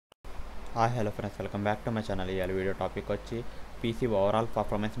Hi hello friends, welcome back to my channel. ఇవాళ video topic వచ్చి PC overall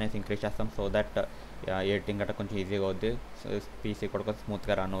పర్ఫార్మెన్స్ని increase చేస్తాం so that editing గట్రా కొంచెం ఈజీగా అవుద్ది, పీసీ కూడా కొంచెం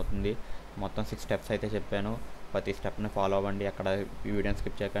స్మూత్గా రన్ అవుతుంది. మొత్తం 6 స్టెప్స్ అయితే చెప్పాను, ప్రతి స్టెప్ని ఫాలో అవ్వండి, అక్కడ ఈ వీడియోని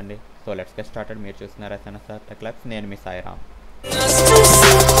స్కిప్ చేయకండి. So let's get started. మీరు చూస్తున్నారు SNSR Tech Labs, నేను మీ సాయిరామ్.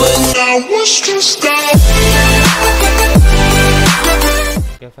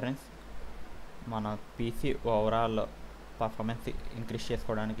 ఓకే ఫ్రెండ్స్, మన పీసీ ఓవరాల్ పర్ఫార్మెన్స్ ఇంక్రీజ్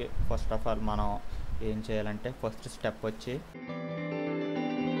చేసుకోవడానికి ఫస్ట్ ఆఫ్ ఆల్ మనం ఏం చేయాలంటే, ఫస్ట్ స్టెప్ వచ్చి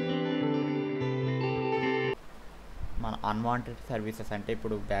మన అన్వాంటెడ్ సర్వీసెస్, అంటే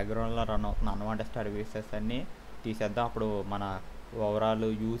ఇప్పుడు బ్యాక్గ్రౌండ్లో రన్ అవుతున్న అన్వాంటెడ్ సర్వీసెస్ అన్నీ తీసేద్దాం. అప్పుడు మన ఓవరాల్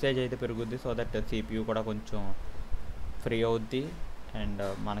యూసేజ్ అయితే పెరుగుద్ది, సో దట్ CPU కూడా కొంచెం ఫ్రీ అవుద్ది అండ్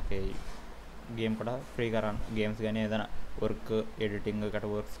మనకి గేమ్ కూడా ఫ్రీగా రన్, గేమ్స్ కానీ ఏదైనా వర్క్ ఎడిటింగ్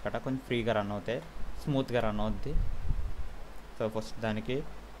గట్రా వర్క్స్ గట్రా కొంచెం ఫ్రీగా రన్ అవుతాయి, స్మూత్గా రన్ అవుద్ది. సో ఫస్ట్ దానికి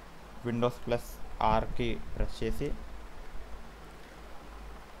Windows+R ప్రెస్ చేసి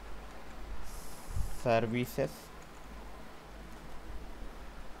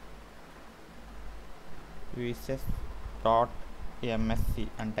SERVICES.MSC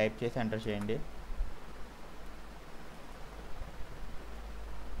అని టైప్ చేసి ఎంటర్ చేయండి.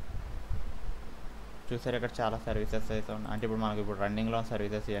 చూసారు ఇక్కడ చాలా సర్వీసెస్ అయితే ఉన్నాయి, అంటే ఇప్పుడు మనకి రన్నింగ్లో ఉన్న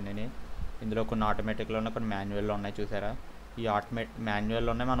సర్వీసెస్ ఇవన్నీ. ఇందులో కొన్ని ఆటోమేటిక్లో ఉన్నాయి, కొన్ని మాన్యువల్లో ఉన్నాయి. చూసారా, ఈ మాన్యువల్లో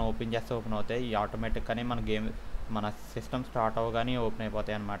ఉన్నాయి, మనం ఓపెన్ చేస్తే ఓపెన్ అవుతాయి. ఈ ఆటోమేటిక్ కానీ మన సిస్టమ్ స్టార్ట్ అవ్వగానే ఓపెన్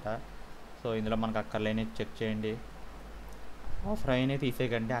అయిపోతాయి అన్నమాట. సో ఇందులో మనకు అక్కర్లేని చెక్ చేయండి, ఆఫర్ అయినా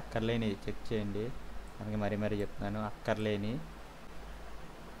తీసేయకండి, అక్కర్లేని చెక్ చేయండి. మనకి మరీ చెప్తున్నాను, అక్కర్లేని.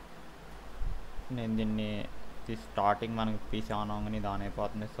 నేను దీన్ని స్టార్టింగ్ మనకి పీసీ ఆన్ అవ్వగానే ఇది ఆన్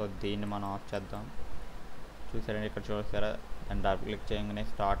అయిపోతుంది, సో దీన్ని మనం ఆఫ్ చేద్దాం. చూసారండి, ఇక్కడ చూసారా, దాన్ని డబుల్ క్లిక్ చేయగానే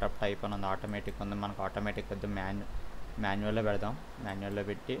స్టార్ట్అప్ టైప్ అని ఉంది, ఆటోమేటిక్ ఉంది. మనకు ఆటోమేటిక్ వద్దు, మాన్యువల్లో పెడదాం. మాన్యువల్లో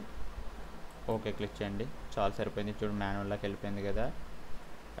పెట్టి ఓకే క్లిక్ చేయండి, చాలా సరిపోయింది. చూడు, మాన్యువల్లోకి వెళ్ళిపోయింది కదా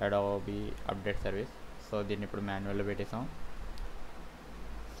అడోబీ అప్డేట్ సర్వీస్. సో దీన్ని ఇప్పుడు మాన్యువల్లో పెట్టేసాం.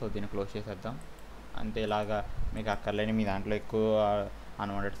 సో దీన్ని క్లోజ్ చేసేద్దాం. అంతే, ఇలాగా మీకు అక్కర్లేని మీ దాంట్లో ఎక్కువ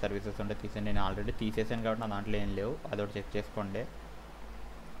అన్వాంటెడ్ సర్వీసెస్ ఉంటే తీసేయండి. నేను ఆల్రెడీ తీసేసాను కాబట్టి నా దాంట్లో ఏం లేవు, అదొకటి చెక్ చేసుకోండి.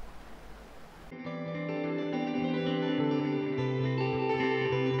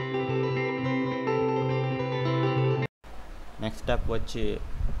 నెక్స్ట్ స్టెప్ వచ్చి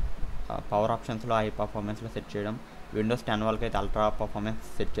పవర్ ఆప్షన్స్లో హై పర్ఫార్మెన్స్లో సెట్ చేయడం. విండోస్ 10 వాళ్ళకి అయితే అల్ట్రా పర్ఫార్మెన్స్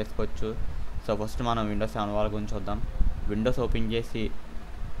సెట్ చేసుకోవచ్చు. సో ఫస్ట్ మనం విండోస్ 7 వాళ్ళ గురించి చూద్దాం. విండోస్ ఓపెన్ చేసి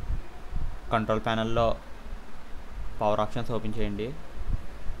కంట్రోల్ ప్యానల్లో పవర్ ఆప్షన్స్ ఓపెన్ చేయండి.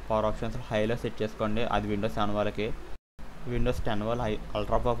 పవర్ ఆప్షన్స్ హైలో సెట్ చేసుకోండి, అది విండోస్ 7 వాళ్ళకి. విండోస్ 10 వాళ్ళు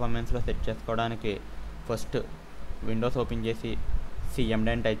అల్ట్రా పర్ఫార్మెన్స్లో సెట్ చేసుకోవడానికి ఫస్ట్ విండోస్ ఓపెన్ చేసి CMD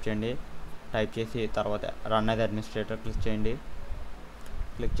అని టైప్ చేయండి. టైప్ చేసి తర్వాత రన్ యాజ్ అడ్మినిస్ట్రేటర్ క్లిక్ చేయండి.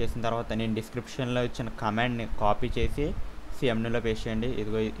 క్లిక్ చేసిన తర్వాత నేను డిస్క్రిప్షన్లో ఇచ్చిన కమాండ్ని కాపీ చేసి CMDలో పేస్ట్ చేయండి.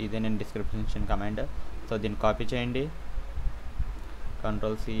 ఇదే నేను డిస్క్రిప్షన్ ఇచ్చిన కమాండ్. సో దీన్ని కాపీ చేయండి,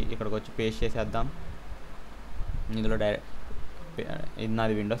 Ctrl+C, ఇక్కడికి వచ్చి పేస్ట్ చేసేద్దాం. ఇందులో ఇది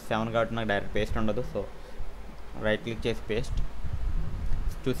నాది విండోస్ 7 కాబట్టి నాకు డైరెక్ట్ పేస్ట్ ఉండదు. సో రైట్ క్లిక్ చేసి పేస్ట్.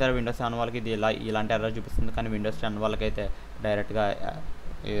 చూసారా, విండోస్ 7 వాళ్ళకి ఇది ఇలాంటి ఎర్రర్ చూపిస్తుంది, కానీ విండోస్ 10 వాళ్ళకైతే డైరెక్ట్గా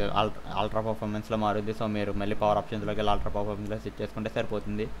అల్ట్రా పర్ఫార్మెన్స్లో మారుద్ది. సో మీరు మళ్ళీ పవర్ ఆప్షన్స్లోకి వెళ్ళి అల్ట్రా పర్ఫార్మెన్స్లో సెట్ చేసుకుంటే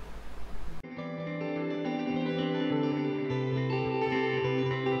సరిపోతుంది.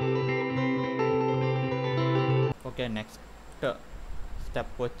 ఓకే, నెక్స్ట్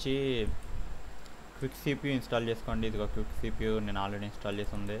స్టెప్ వచ్చి క్విక్ CPU ఇన్స్టాల్ చేసుకోండి. ఇదిగో క్విక్ CPU నేను ఆల్రెడీ ఇన్స్టాల్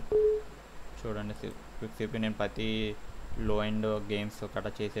చేసి ఉంది. చూడండి, క్విక్ CPU నేను ప్రతి లో అండ్ గేమ్స్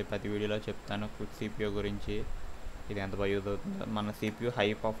గట్రా చేసే ప్రతి వీడియోలో చెప్తాను క్విక్ CPU గురించి, ఇది ఎంత బాగా యూజ్ అవుతుందో. మన CPU హై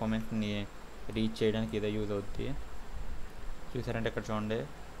పర్ఫార్మెన్స్ని రీచ్ చేయడానికి ఇదే యూజ్ అవుతుంది. చూసారంటే ఇక్కడ చూడండి,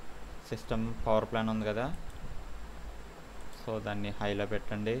 సిస్టమ్ పవర్ ప్లాన్ ఉంది కదా, సో దాన్ని హైలో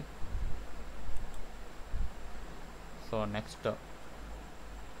పెట్టండి. సో నెక్స్ట్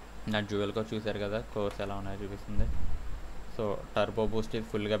నా డ్యూయల్గా చూసారు కదా, కోర్స్ ఎలా ఉన్నాయో చూపిస్తుంది. సో టర్బో బూస్ట్ ఇది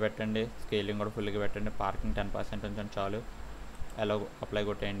ఫుల్గా పెట్టండి, స్కేలింగ్ కూడా ఫుల్గా పెట్టండి, పార్కింగ్ 10% ఉంచండి చాలు. ఎలా అప్లై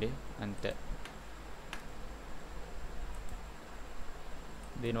కొట్టేయండి, అంతే.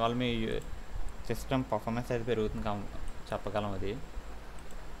 దీనివల్ల మీ సిస్టమ్ పర్ఫార్మెన్స్ అయితే పెరుగుతుంది చెప్పగలం అది.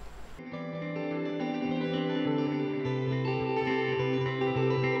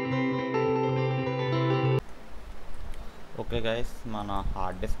 ఓకే గైస్, మన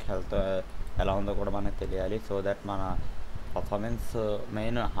హార్డ్ డిస్క్ హెల్త్ ఎలా ఉందో కూడా మనకు తెలియాలి. సో దట్ మన పర్ఫార్మెన్స్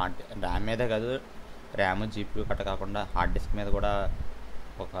మెయిన్ ర్యామ్ మీదే కాదు, ర్యామ్ GPU కట్ట కాకుండా హార్డ్ డిస్క్ మీద కూడా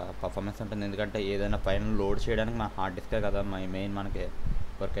ఒక పర్ఫార్మెన్స్ ఉంటుంది. ఎందుకంటే ఏదైనా పైన లోడ్ చేయడానికి మన హార్డ్ డిస్కే కదా మెయిన్ మనకి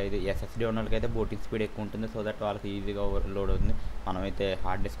వర్క్ అయ్యేది. ఎస్ఎస్డి ఉన్న వాళ్ళకైతే బూటింగ్ స్పీడ్ ఎక్కువ ఉంటుంది, సో దట్ వాళ్ళకి ఈజీగా లోడ్ అవుతుంది. మనమైతే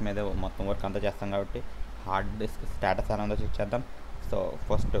హార్డ్ డిస్క్ మీద మొత్తం వర్క్ అంతా చేస్తాం కాబట్టి హార్డ్ డిస్క్ స్టేటస్ ఎలా ఉందో చెక్ చేద్దాం. సో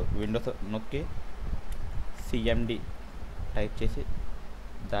ఫస్ట్ విండోస్ నొక్కి సిఎండి టైప్ చేసి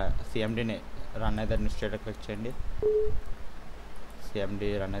సిఎండిని రన్ యాజ్ అడ్మినిస్ట్రేటర్ క్లిక్ చేయండి. CMD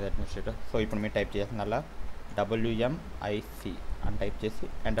run as administrator. So ఇప్పుడు మీరు టైప్ చేసిన WMIC అని టైప్ చేసి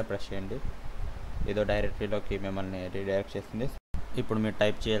ఎంటర్ ప్రెస్ చేయండి. ఏదో డైరెక్టరీలోకి మిమ్మల్ని రీడైరెక్ట్ చేస్తుంది. ఇప్పుడు మీరు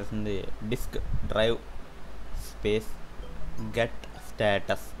టైప్ చేయాల్సింది disk drive space get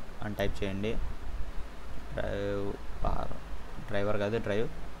status అని టైప్ చేయండి. డ్రైవర్ కాదు, డ్రైవ్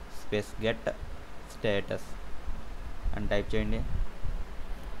స్పేస్ గెట్ స్టేటస్ అని టైప్ చేయండి.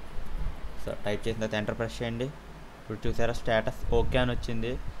 సో టైప్ చేసిన తర్వాత ఎంటర్ ప్రెస్ చేయండి. ఇప్పుడు చూసారా స్టేటస్ ఓకే అని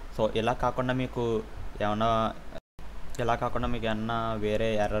వచ్చింది. సో ఇలా కాకుండా మీకు ఏమన్నా వేరే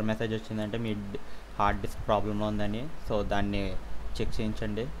ఎర్రర్ మెసేజ్ వచ్చిందంటే మీ హార్డ్ డిస్క్ ప్రాబ్లంలో ఉందని, సో దాన్ని చెక్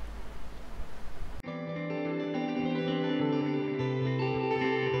చేయించండి.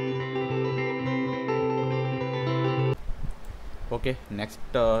 ఓకే,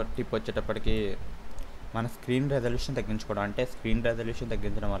 నెక్స్ట్ టిప్ వచ్చేటప్పటికి మన స్క్రీన్ రెజల్యూషన్ తగ్గించుకోవడం. అంటే స్క్రీన్ రెజల్యూషన్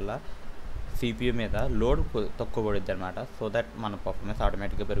తగ్గించడం వల్ల CPU మీద లోడ్ తక్కువ పడుద్ది అనమాట. సో దట్ మన పర్ఫార్మెన్స్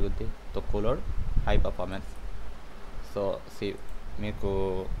ఆటోమేటిక్గా పెరుగుద్ది. తక్కువ లోడ్ హై పర్ఫార్మెన్స్. సో మీకు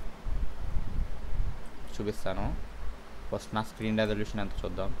చూపిస్తాను. ఫస్ట్ నా స్క్రీన్ రెజల్యూషన్ ఎంత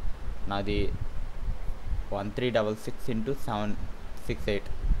చూద్దాం. నాది 1366x768.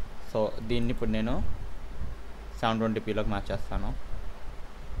 సో దీన్ని ఇప్పుడు నేను 720pలోకి మార్చేస్తాను.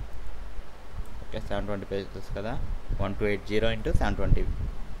 ఓకే, 720p తెలుసు కదా, 1280x720.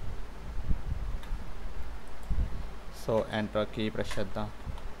 So enter key press చేద్దాం.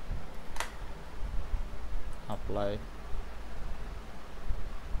 Apply,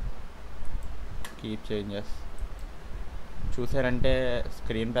 keep changes. చూసారంటే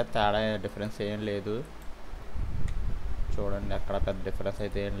స్క్రీన్ పెద్ద తేడా డిఫరెన్స్ ఏం లేదు. చూడండి, అక్కడ పెద్ద డిఫరెన్స్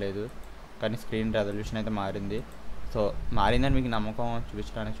అయితే ఏం లేదు, కానీ స్క్రీన్ రెజల్యూషన్ అయితే మారింది. సో మారిందని మీకు నమ్మకం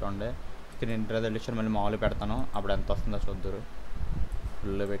చూపించడానికి చూడండి. స్క్రీన్ రెజల్యూషన్ మళ్ళీ మామూలు పెడతాను, అప్పుడు ఎంత వస్తుందో చూద్దరు.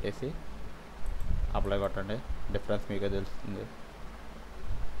 ఫుల్లో పెట్టేసి అప్లై కొట్టండి, డిఫరెన్స్ మీకే తెలుస్తుంది.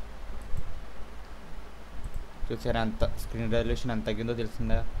 చూసారా ఎంత స్క్రీన్ రెజల్యూషన్ ఎంత తగ్గిందో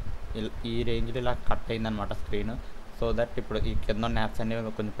తెలిసిందా. ఈ రేంజ్లో ఇలా కట్ అయిందనమాట స్క్రీన్. సో దట్ ఇప్పుడు ఈ కింద యాప్స్ అన్నీ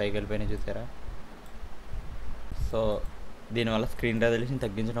కొంచెం పైకి వెళ్ళిపోయినాయి చూసారా. సో దీనివల్ల స్క్రీన్ రెజల్యూషన్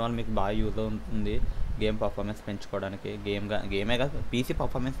తగ్గించడం వల్ల మీకు బాగా యూజ్ అవుతుంది గేమ్ పర్ఫార్మెన్స్ పెంచుకోవడానికి. గేమే కాదు, PC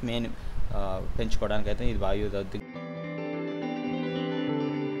పర్ఫార్మెన్స్ మెయిన్ పెంచుకోవడానికి అయితే ఇది బాగా యూజ్ అవుతుంది.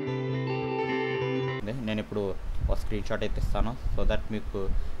 నేను ఇప్పుడు ఒక స్క్రీన్ షాట్ అయితే ఇస్తాను, సో దట్ మీకు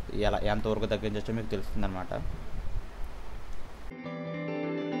ఎంతవరకు తగ్గించవచ్చో మీకు తెలుస్తుంది అనమాట.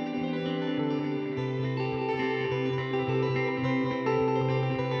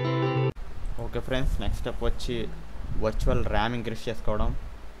 ఓకే ఫ్రెండ్స్, నెక్స్ట్ స్టెప్ వచ్చి వర్చువల్ ర్యామ్ ఇంక్రీజ్ చేసుకోవడం.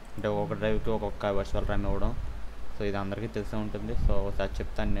 అంటే ఒక డ్రైవ్కి ఒక్కొక్క వర్చువల్ ర్యామ్ ఇవ్వడం. సో ఇది అందరికీ తెలిసే ఉంటుంది. సో ఒకసారి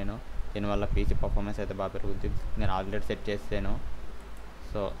చెప్తాను నేను. దీనివల్ల PC పర్ఫార్మెన్స్ అయితే బాగా పెరుగుతుంది. నేను ఆల్రెడీ సెట్ చేసాను.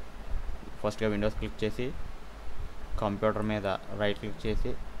 సో ఫస్ట్గా విండోస్ క్లిక్ చేసి కంప్యూటర్ మీద రైట్ క్లిక్ చేసి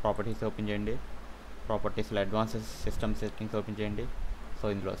ప్రాపర్టీస్ ఓపెన్ చేయండి. ప్రాపర్టీస్లో అడ్వాన్స్ సిస్టమ్ సెట్టింగ్స్ ఓపెన్ చేయండి. సో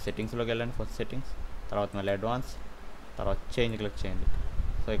ఇందులో సెట్టింగ్స్లోకి వెళ్ళండి. ఫస్ట్ సెట్టింగ్స్, తర్వాత మళ్ళీ అడ్వాన్స్, తర్వాత చేంజ్ క్లిక్ చేయండి.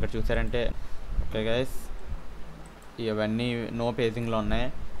 సో ఇక్కడ చూసారంటే ఓకే గైస్, ఇవన్నీ నో పేజింగ్లో ఉన్నాయి.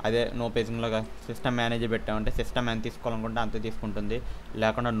 అదే నో పేజింగ్లో సిస్టమ్ మేనేజర్ పెట్టామంటే సిస్టమ్ ఎంత తీసుకోవాలనుకుంటే అంత తీసుకుంటుంది.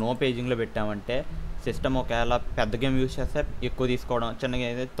 లేకుండా నో పేజింగ్లో పెట్టామంటే సిస్టమ్ ఒకవేళ పెద్ద గేమ్ యూజ్ చేస్తే ఎక్కువ తీసుకోవడం, చిన్నగా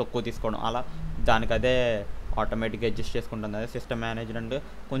అయితే తక్కువ తీసుకోవడం, అలా దానికి అదే ఆటోమేటిక్గా అడ్జస్ట్ చేసుకుంటుంది. అదే సిస్టమ్ మేనేజర్ అంటే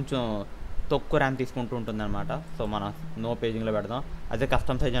కొంచెం తక్కువ ర్యామ్ తీసుకుంటూ ఉంటుంది అనమాట. సో మనం నో పేజింగ్లో పెడదాం. అదే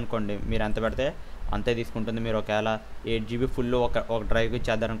కస్టమ్ సైజ్ అనుకోండి, మీరు ఎంత పెడితే అంతే తీసుకుంటుంది. మీరు ఒకవేళ 8GB ఫుల్ ఒక డ్రైవ్కి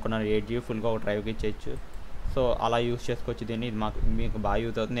ఇచ్చేద్దారనుకున్నారు, 8GB ఫుల్గా ఒక డ్రైవ్కి ఇచ్చేయచ్చు. సో అలా యూజ్ చేసుకోవచ్చు దీన్ని. ఇది మీకు బాగా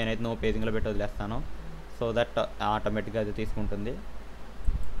యూజ్ అవుతుంది. నేనైతే నో పేజింగ్లో పెట్టి వదిలేస్తాను. సో దట్ ఆటోమేటిక్గా అది తీసుకుంటుంది.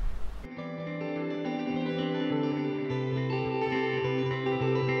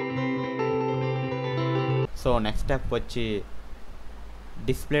 సో నెక్స్ట్ స్టెప్ వచ్చి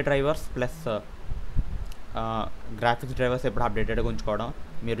display drivers plus graphics drivers ఎప్పుడు అప్డేటెడ్గా ఉంచుకోవడం.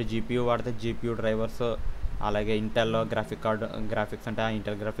 మీరు GPU వాడితే GPU డ్రైవర్స్, అలాగే ఇంటెల్ గ్రాఫిక్స్ అంటే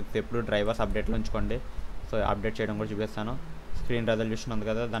ఇంటెల్ గ్రాఫిక్స్ ఎప్పుడు డ్రైవర్స్ అప్డేట్లో ఉంచుకోండి. సో అప్డేట్ చేయడం కూడా చూపిస్తాను. స్క్రీన్ రెజల్యూషన్ ఉంది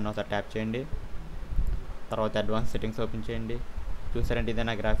కదా, దాన్ని ఒకసారి ట్యాప్ చేయండి. తర్వాత అడ్వాన్స్ సెట్టింగ్స్ ఓపెన్ చేయండి. చూసారంటే ఇదే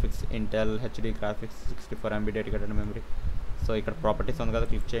నా graphics, Intel HD graphics 64MB dedicated memory. So ఇక్కడ ప్రాపర్టీస్ ఉంది కదా,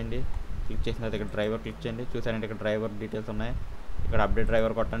 క్లిక్ చేయండి. క్లిక్ చేసిన తర్వాత ఇక్కడ డ్రైవర్ క్లిక్ చేయండి. చూసారంటే ఇక్కడ డ్రైవర్ డీటెయిల్స్ ఉన్నాయి. ఇక్కడ అప్డేట్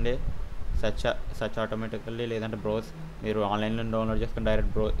డ్రైవర్ కొట్టండి. సర్చ్ ఆటోమేటికల్లీ, లేదంటే బ్రౌజ్, మీరు ఆన్లైన్లో డౌన్లోడ్ చేసుకుని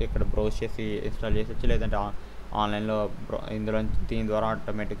డైరెక్ట్ ఇక్కడ బ్రౌజ్ చేసి ఇన్స్టాల్ చేసి, లేదంటే ఆన్లైన్లో దీని ద్వారా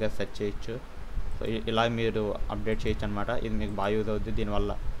ఆటోమేటిక్గా సెర్చ్ చేయొచ్చు. సో ఇలా మీరు అప్డేట్ చేయొచ్చు అనమాట. ఇది మీకు బాగా యూజ్ అవుతుంది.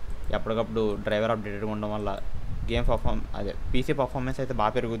 దీనివల్ల ఎప్పటికప్పుడు డ్రైవర్ అప్డేటెడ్గా ఉండడం వల్ల పీసీ పర్ఫార్మెన్స్ అయితే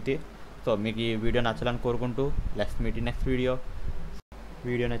బాగా పెరుగుద్ది. సో మీకు ఈ వీడియో నచ్చాలని కోరుకుంటూ let's meet in next video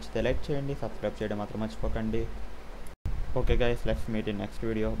నచ్చితే లైక్ చేయండి, సబ్స్క్రైబ్ చేయడం మాత్రం మర్చిపోకండి. Okay guys, let's meet in next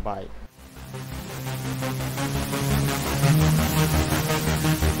video. Bye.